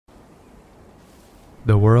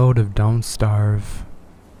The world of Don't Starve.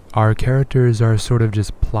 Our characters are sort of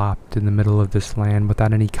just plopped in the middle of this land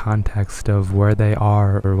without any context of where they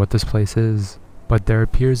are or what this place is. But there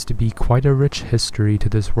appears to be quite a rich history to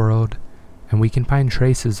this world, and we can find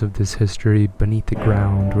traces of this history beneath the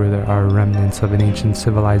ground where there are remnants of an ancient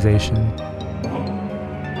civilization.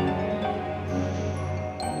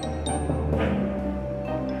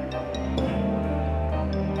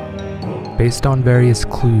 Based on various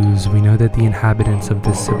clues, we know that the inhabitants of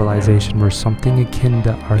this civilization were something akin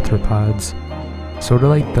to arthropods, sort of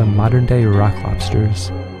like the modern-day rock lobsters.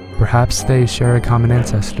 Perhaps they share a common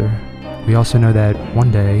ancestor. We also know that one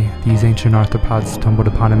day, these ancient arthropods stumbled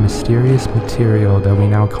upon a mysterious material that we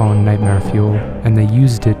now call nightmare fuel, and they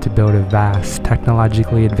used it to build a vast,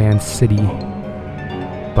 technologically advanced city.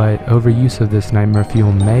 But overuse of this nightmare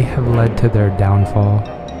fuel may have led to their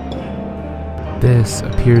downfall. This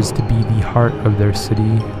appears to be the heart of their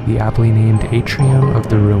city, the aptly named Atrium of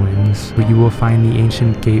the Ruins, where you will find the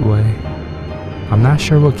ancient gateway. I'm not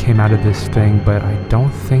sure what came out of this thing, but I don't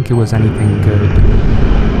think it was anything good.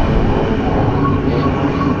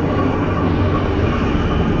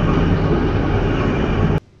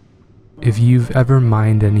 If you've ever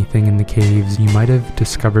mined anything in the caves, you might have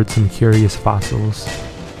discovered some curious fossils.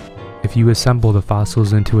 If you assemble the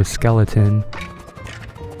fossils into a skeleton,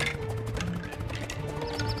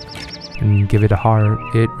 and give it a heart,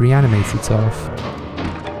 it reanimates itself.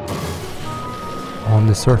 On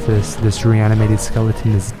the surface, this reanimated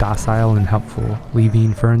skeleton is docile and helpful,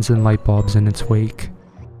 leaving ferns and light bulbs in its wake.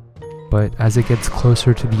 But as it gets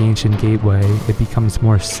closer to the ancient gateway, it becomes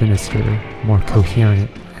more sinister, more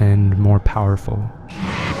coherent, and more powerful.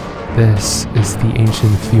 This is the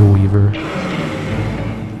Ancient Fuelweaver.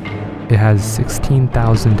 It has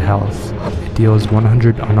 16,000 health, it deals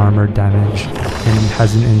 100 unarmored damage, and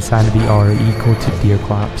has an insanity R equal to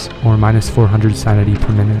Deerclops, or minus 400 sanity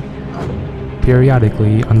per minute.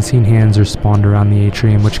 Periodically, unseen hands are spawned around the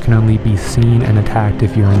atrium which can only be seen and attacked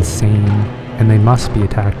if you're insane, and they must be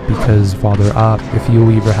attacked because while they're up, the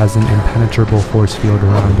Fuelweaver has an impenetrable force field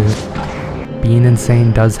around it. Being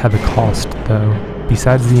insane does have a cost, though.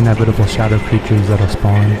 Besides the inevitable shadow creatures that'll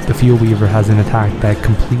spawn, the Fuelweaver has an attack that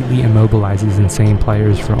completely immobilizes insane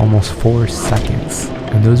players for almost 4 seconds.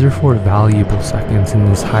 And those are 4 valuable seconds in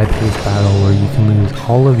this high-paced battle where you can lose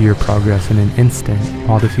all of your progress in an instant,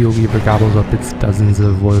 while the Fuelweaver gobbles up its dozens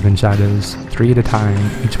of woven shadows, 3 at a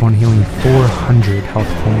time, each one healing 400 health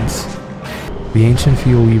points. The Ancient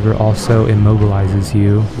Fuelweaver also immobilizes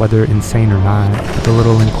you, whether insane or not, with a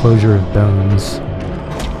little enclosure of bones.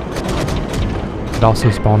 It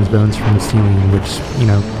also spawns bones from the ceiling, which,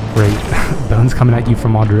 great. Bones coming at you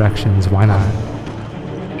from all directions, why not?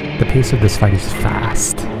 The pace of this fight is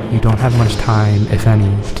fast. You don't have much time, if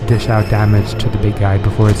any, to dish out damage to the big guy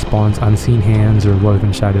before it spawns unseen hands or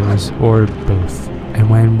woven shadows, or both.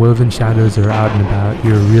 And when woven shadows are out and about,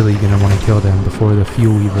 you're really going to want to kill them before the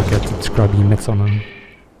Fuelweaver gets its grubby mitts on them.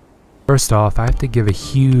 First off, I have to give a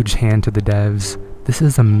huge hand to the devs. This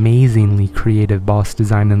is amazingly creative boss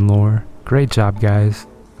design and lore. Great job, guys.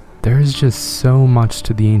 There is just so much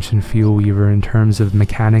to the Ancient Fuelweaver in terms of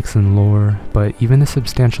mechanics and lore, but even the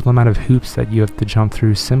substantial amount of hoops that you have to jump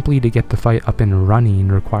through simply to get the fight up and running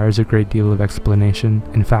requires a great deal of explanation.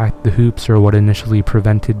 In fact, the hoops are what initially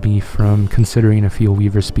prevented me from considering a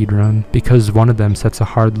Fuelweaver speedrun, because one of them sets a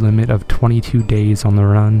hard limit of 22 days on the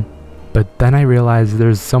run. But then I realized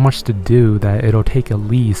there's so much to do that it'll take at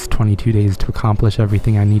least 22 days to accomplish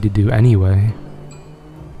everything I need to do anyway.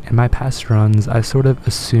 In my past runs, I sort of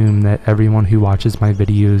assume that everyone who watches my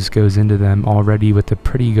videos goes into them already with a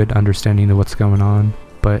pretty good understanding of what's going on,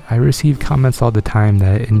 but I receive comments all the time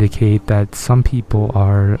that indicate that some people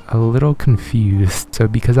are a little confused. So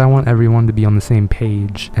because I want everyone to be on the same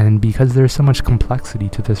page, and because there's so much complexity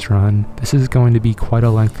to this run, this is going to be quite a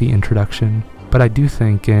lengthy introduction, but I do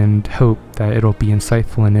think and hope that it'll be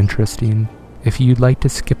insightful and interesting. If you'd like to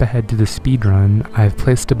skip ahead to the speedrun, I've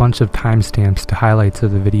placed a bunch of timestamps to highlights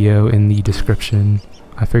of the video in the description.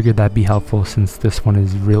 I figured that'd be helpful since this one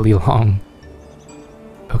is really long.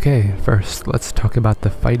 Okay, first, let's talk about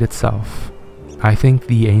the fight itself. I think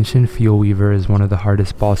the Ancient Fuelweaver is one of the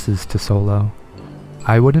hardest bosses to solo.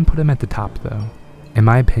 I wouldn't put him at the top though. In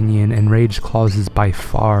my opinion, Enraged Claws is by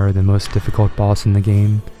far the most difficult boss in the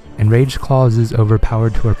game. Enraged Claws is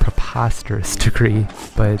overpowered to a preposterous degree,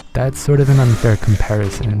 but that's sort of an unfair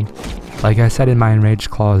comparison. Like I said in my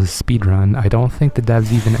Enraged Claws speedrun, I don't think the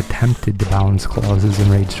devs even attempted to balance Claws'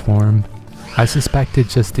 enraged form. I suspect it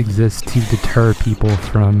just exists to deter people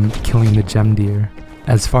from killing the gem deer.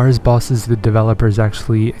 As far as bosses the developers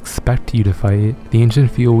actually expect you to fight, the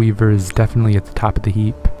Ancient Fuelweaver is definitely at the top of the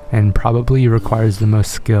heap. and probably requires the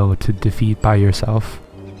most skill to defeat by yourself.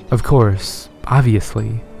 Of course,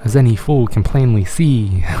 obviously, as any fool can plainly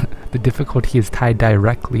see, the difficulty is tied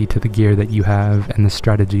directly to the gear that you have and the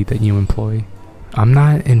strategy that you employ. I'm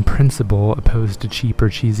not in principle opposed to cheap or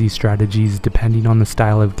cheesy strategies depending on the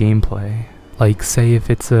style of gameplay. Like, say if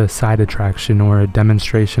it's a side attraction or a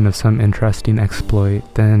demonstration of some interesting exploit,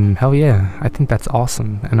 then hell yeah, I think that's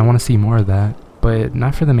awesome and I want to see more of that. But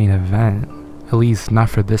not for the main event. At least not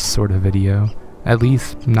for this sort of video. At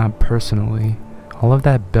least not personally. All of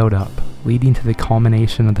that build up, leading to the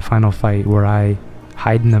culmination of the final fight where I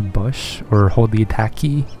hide in a bush or hold the attack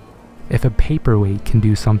key. If a paperweight can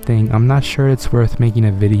do something, I'm not sure it's worth making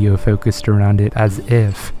a video focused around it as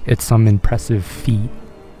if it's some impressive feat.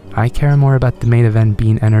 I care more about the main event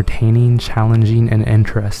being entertaining, challenging, and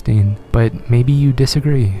interesting, but maybe you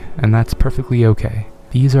disagree, and that's perfectly okay.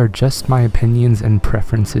 These are just my opinions and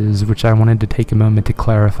preferences, which I wanted to take a moment to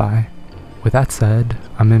clarify. With that said,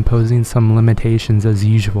 I'm imposing some limitations as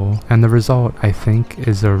usual, and the result, I think,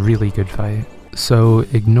 is a really good fight. So,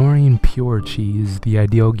 ignoring pure cheese, the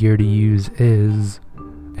ideal gear to use is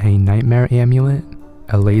a Nightmare Amulet,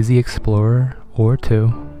 a Lazy Explorer, or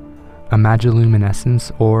 2, a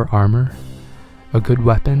Magiluminescence or armor, a good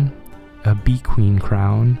weapon, a Bee Queen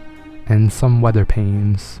crown, and some weather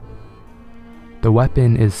panes. The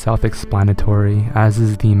weapon is self-explanatory, as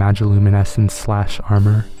is the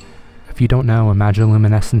Magiluminescence/armor. If you don't know, a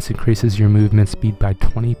Magiluminescence increases your movement speed by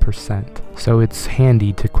 20%, so it's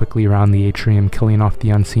handy to quickly round the atrium killing off the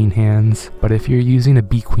unseen hands, but if you're using a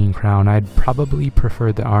Bee Queen crown, I'd probably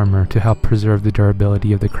prefer the armor to help preserve the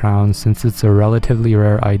durability of the crown since it's a relatively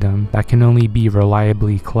rare item that can only be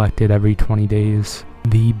reliably collected every 20 days.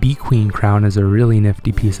 The Bee Queen crown is a really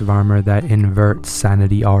nifty piece of armor that inverts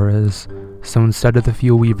sanity auras. So instead of the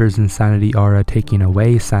Fuelweaver's insanity aura taking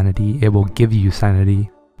away sanity, it will give you sanity.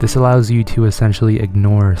 This allows you to essentially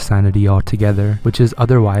ignore sanity altogether, which is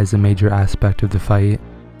otherwise a major aspect of the fight.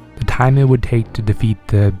 The time it would take to defeat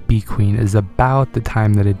the Bee Queen is about the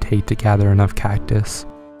time that it'd take to gather enough cactus.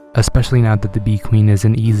 Especially now that the Bee Queen is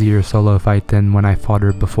an easier solo fight than when I fought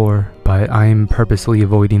her before, but I'm purposely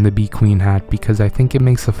avoiding the Bee Queen hat because I think it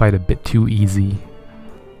makes the fight a bit too easy.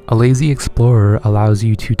 A Lazy Explorer allows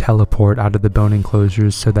you to teleport out of the bone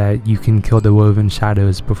enclosures so that you can kill the woven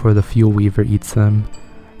shadows before the Fuelweaver eats them.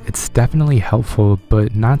 It's definitely helpful,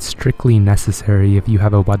 but not strictly necessary if you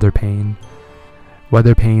have a weather pane.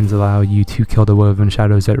 Weather panes allow you to kill the woven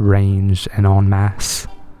shadows at range and en masse.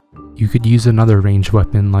 You could use another ranged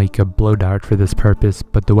weapon like a blow dart for this purpose,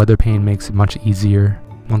 but the weather pane makes it much easier.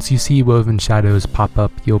 Once you see woven shadows pop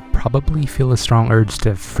up, you'll probably feel a strong urge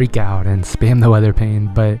to freak out and spam the weather pane,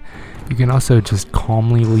 but you can also just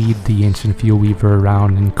calmly lead the Ancient Fuelweaver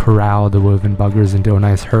around and corral the woven buggers into a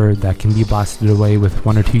nice herd that can be blasted away with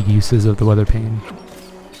 1 or 2 uses of the weather pane.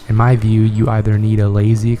 In my view, you either need a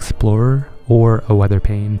Lazy Explorer or a weather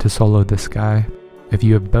pane to solo this guy. If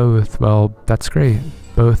you have both, well, that's great.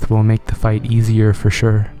 Both will make the fight easier for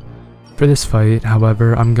sure. For this fight,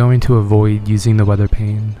 however, I'm going to avoid using the weather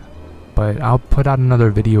pane, but I'll put out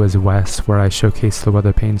another video as Wes where I showcase the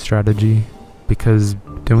weather pane strategy, because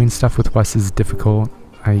doing stuff with Wes is difficult,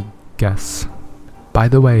 I guess. By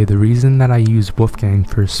the way, the reason that I use Wolfgang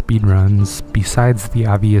for speedruns, besides the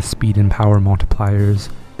obvious speed and power multipliers,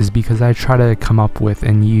 is because I try to come up with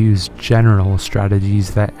and use general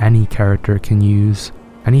strategies that any character can use.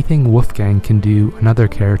 Anything Wolfgang can do, another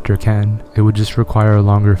character can. It would just require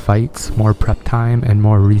longer fights, more prep time, and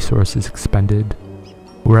more resources expended.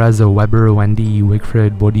 Whereas a Weber, Wendy,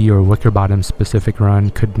 Wigfrid, Woody, or Wickerbottom specific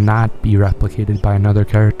run could not be replicated by another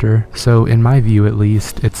character, so in my view at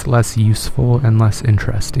least, it's less useful and less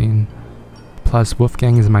interesting. Plus,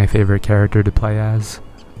 Wolfgang is my favorite character to play as.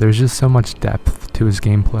 There's just so much depth to his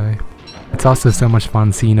gameplay. It's also so much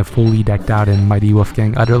fun seeing a fully decked out and mighty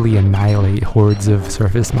Wolfgang utterly annihilate hordes of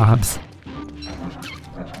surface mobs.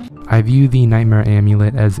 I view the Nightmare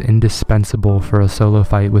Amulet as indispensable for a solo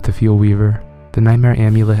fight with the Fuelweaver. The Nightmare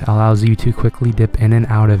Amulet allows you to quickly dip in and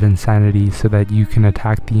out of insanity so that you can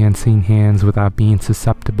attack the unseen hands without being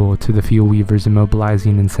susceptible to the Fuelweaver's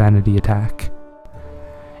immobilizing insanity attack.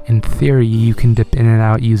 In theory, you can dip in and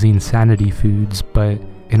out using sanity foods, but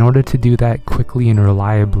in order to do that quickly and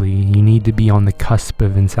reliably, you need to be on the cusp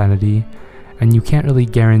of insanity, and you can't really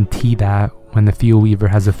guarantee that when the Fuelweaver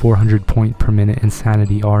has a 400 point per minute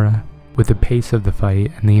insanity aura. With the pace of the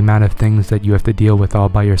fight and the amount of things that you have to deal with all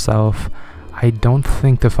by yourself, I don't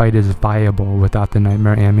think the fight is viable without the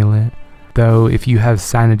Nightmare Amulet. Though if you have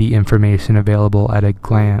sanity information available at a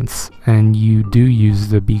glance, and you do use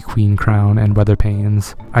the Bee Queen crown and weather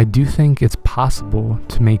panes, I do think it's possible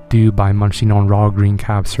to make do by munching on raw green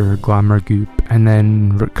caps or glamour goop, and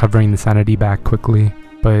then recovering the sanity back quickly,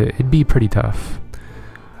 but it'd be pretty tough.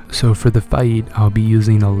 So for the fight, I'll be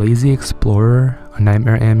using a Lazy Explorer, a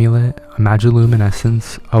Nightmare Amulet, a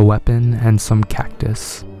Magiluminescence, a weapon, and some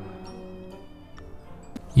cactus.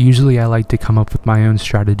 Usually I like to come up with my own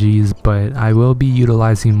strategies, but I will be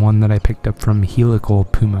utilizing one that I picked up from Helical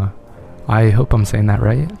Puma. I hope I'm saying that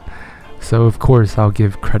right. So of course I'll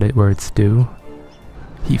give credit where it's due.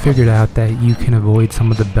 He figured out that you can avoid some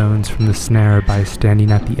of the bones from the snare by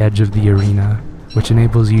standing at the edge of the arena, which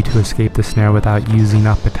enables you to escape the snare without using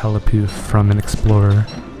up a telepoof from an explorer.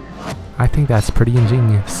 I think that's pretty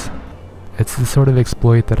ingenious. It's the sort of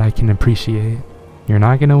exploit that I can appreciate. You're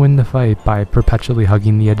not going to win the fight by perpetually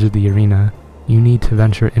hugging the edge of the arena. You need to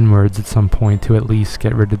venture inwards at some point to at least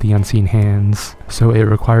get rid of the unseen hands, so it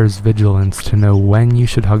requires vigilance to know when you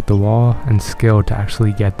should hug the wall and skill to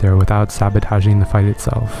actually get there without sabotaging the fight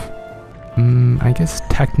itself. I guess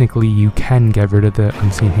technically you can get rid of the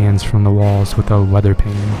unseen hands from the walls with a weather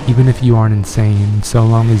pane, even if you aren't insane, so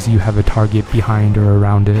long as you have a target behind or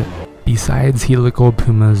around it. Besides Helical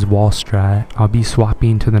Puma's wall strat, I'll be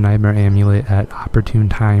swapping to the Nightmare Amulet at opportune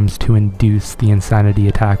times to induce the Insanity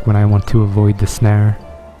attack when I want to avoid the snare.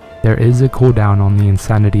 There is a cooldown on the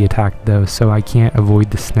Insanity attack though, so I can't avoid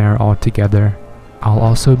the snare altogether. I'll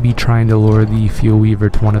also be trying to lure the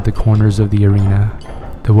Fuelweaver to one of the corners of the arena.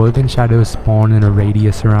 The Woven Shadows spawn in a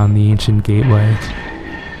radius around the Ancient Gateway,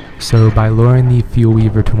 so by luring the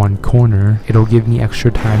Fuelweaver to one corner, it'll give me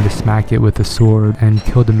extra time to smack it with a sword and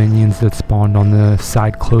kill the minions that spawned on the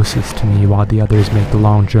side closest to me while the others make the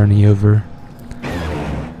long journey over.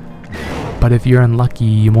 But if you're unlucky,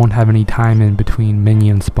 you won't have any time in between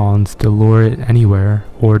minion spawns to lure it anywhere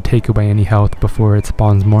or take away any health before it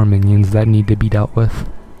spawns more minions that need to be dealt with.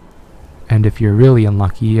 And if you're really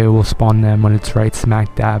unlucky, it will spawn them when it's right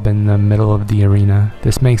smack dab in the middle of the arena.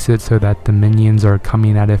 This makes it so that the minions are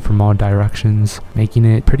coming at it from all directions, making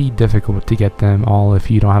it pretty difficult to get them all if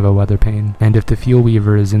you don't have a weather pane. And if the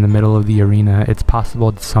Fuelweaver is in the middle of the arena, it's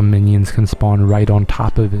possible that some minions can spawn right on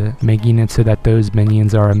top of it, making it so that those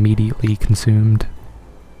minions are immediately consumed.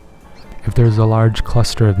 If there's a large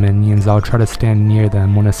cluster of minions, I'll try to stand near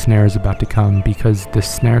them when a snare is about to come, because the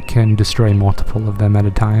snare can destroy multiple of them at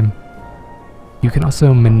a time. You can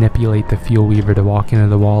also manipulate the Fuelweaver to walk into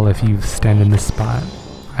the wall if you stand in this spot.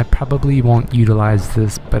 I probably won't utilize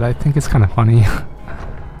this, but I think it's kind of funny.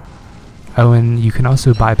 Oh, and you can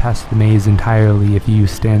also bypass the maze entirely if you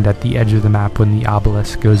stand at the edge of the map when the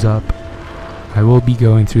obelisk goes up. I will be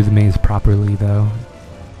going through the maze properly though.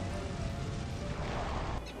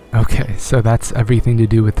 Okay, so that's everything to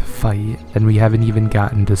do with the fight, and we haven't even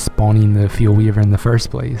gotten to spawning the Fuelweaver in the first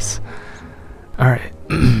place. Alright.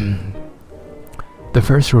 The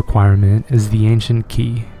first requirement is the Ancient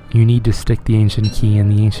Key. You need to stick the Ancient Key in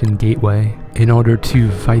the Ancient Gateway in order to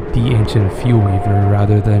fight the Ancient Fuelweaver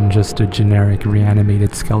rather than just a generic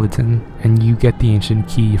reanimated skeleton, and you get the Ancient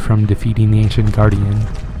Key from defeating the Ancient Guardian.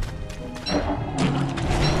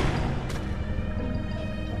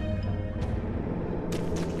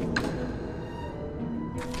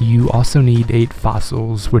 You also need 8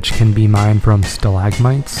 fossils, which can be mined from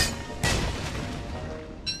stalagmites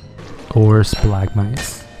or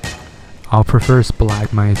stalagmites. I'll prefer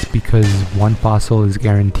stalagmites because 1 fossil is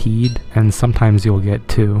guaranteed, and sometimes you'll get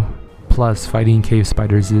 2. Plus, fighting cave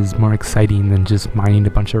spiders is more exciting than just mining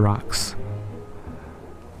a bunch of rocks.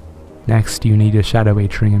 Next, you need a shadow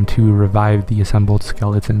atrium to revive the assembled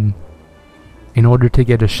skeleton. In order to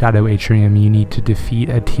get a shadow atrium, you need to defeat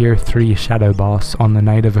a tier 3 shadow boss on the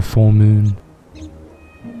night of a full moon.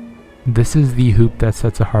 This is the hoop that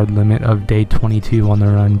sets a hard limit of day 22 on the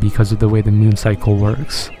run because of the way the moon cycle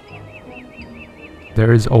works.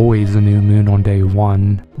 There is always a new moon on day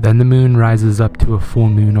 1, then the moon rises up to a full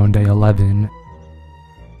moon on day 11,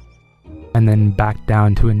 and then back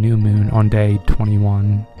down to a new moon on day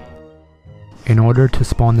 21. In order to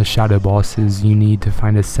spawn the shadow bosses, you need to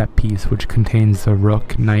find a set piece which contains the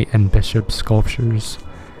rook, knight, and bishop sculptures.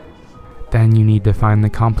 Then you need to find the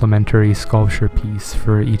complementary sculpture piece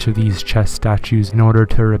for each of these chest statues in order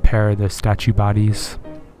to repair the statue bodies.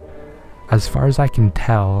 As far as I can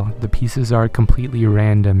tell, the pieces are completely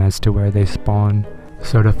random as to where they spawn,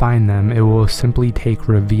 so to find them it will simply take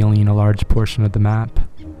revealing a large portion of the map.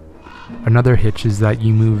 Another hitch is that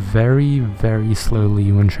you move very, very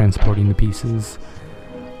slowly when transporting the pieces.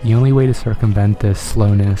 The only way to circumvent this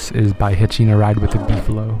slowness is by hitching a ride with a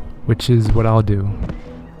beefalo, which is what I'll do.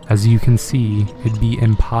 As you can see, it'd be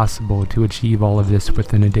impossible to achieve all of this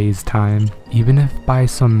within a day's time. Even if by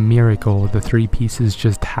some miracle the 3 pieces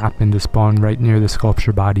just happen to spawn right near the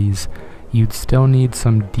sculpture bodies, you'd still need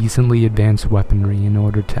some decently advanced weaponry in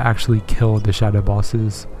order to actually kill the shadow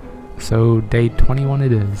bosses. So day 21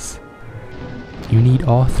 it is. You need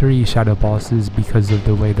all 3 shadow bosses because of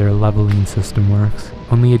the way their leveling system works.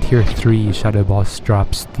 Only a tier 3 shadow boss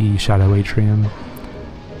drops the shadow atrium.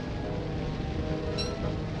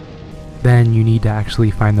 Then you need to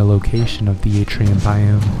actually find the location of the atrium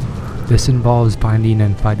biome. This involves finding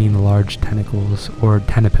and fighting the large tentacles, or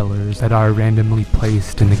tentapillars, that are randomly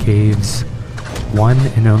placed in the caves. One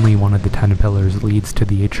and only one of the tentapillars leads to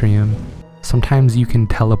the atrium. Sometimes you can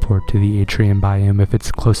teleport to the atrium biome if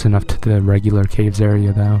it's close enough to the regular caves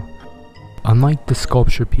area though. Unlike the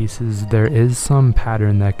sculpture pieces, there is some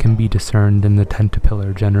pattern that can be discerned in the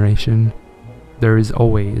tentapillar generation. There is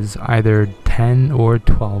always either 10 or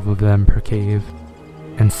 12 of them per cave,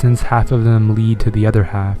 and since half of them lead to the other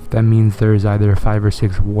half, that means there is either 5 or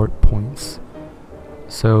 6 warp points.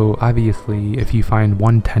 So obviously, if you find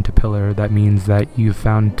one tentapillar, that means that you've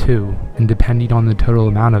found 2, and depending on the total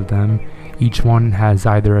amount of them, each one has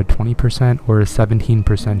either a 20% or a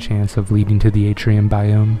 17% chance of leading to the atrium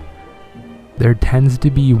biome. There tends to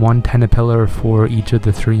be one tentapillar for each of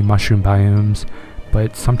the 3 mushroom biomes,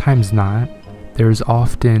 but sometimes not. There's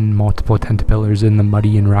often multiple tentapillars in the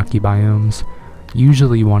muddy and rocky biomes,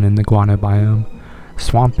 usually one in the guano biome.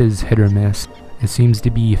 Swamp is hit or miss. It seems to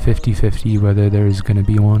be 50-50 whether there's gonna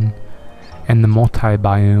be one. And the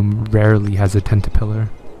multi-biome rarely has a tentapillar.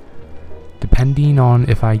 Depending on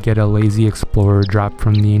if I get a lazy explorer drop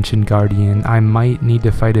from the ancient guardian, I might need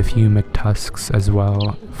to fight a few McTusks as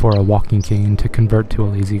well for a walking cane to convert to a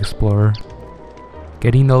lazy explorer.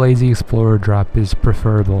 Getting the lazy explorer drop is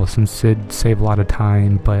preferable since it'd save a lot of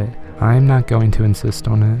time, but I'm not going to insist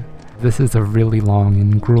on it. This is a really long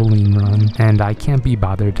and grueling run, and I can't be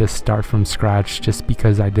bothered to start from scratch just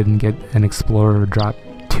because I didn't get an explorer drop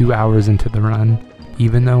 2 hours into the run.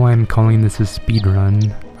 Even though I'm calling this a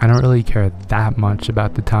speedrun, I don't really care that much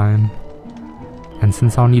about the time. And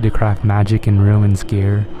since I'll need to craft magic and ruins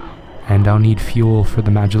gear, and I'll need fuel for the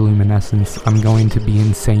magiluminescence, I'm going to be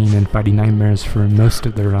insane and fighting nightmares for most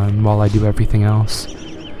of the run while I do everything else.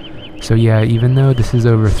 So yeah, even though this is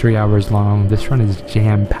over 3 hours long, this run is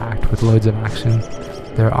jam-packed with loads of action.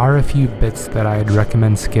 There are a few bits that I'd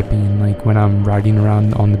recommend skipping, like when I'm riding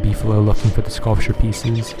around on the beefalo looking for the sculpture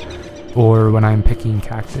pieces, or when I'm picking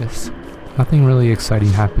cactus. Nothing really exciting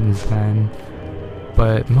happens then,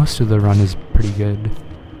 but most of the run is pretty good.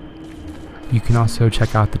 You can also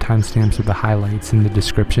check out the timestamps of the highlights in the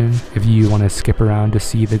description if you want to skip around to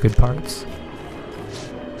see the good parts.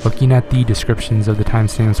 Looking at the descriptions of the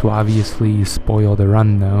timestamps will obviously spoil the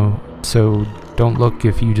run though, so don't look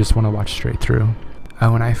if you just want to watch straight through.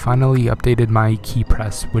 And I finally updated my key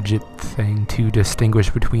press widget thing to distinguish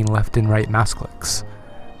between left and right mouse clicks.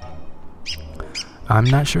 I'm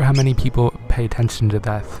not sure how many people pay attention to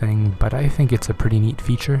that thing, but I think it's a pretty neat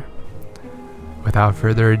feature. Without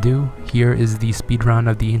further ado, here is the speedrun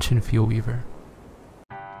of the Ancient Fuelweaver.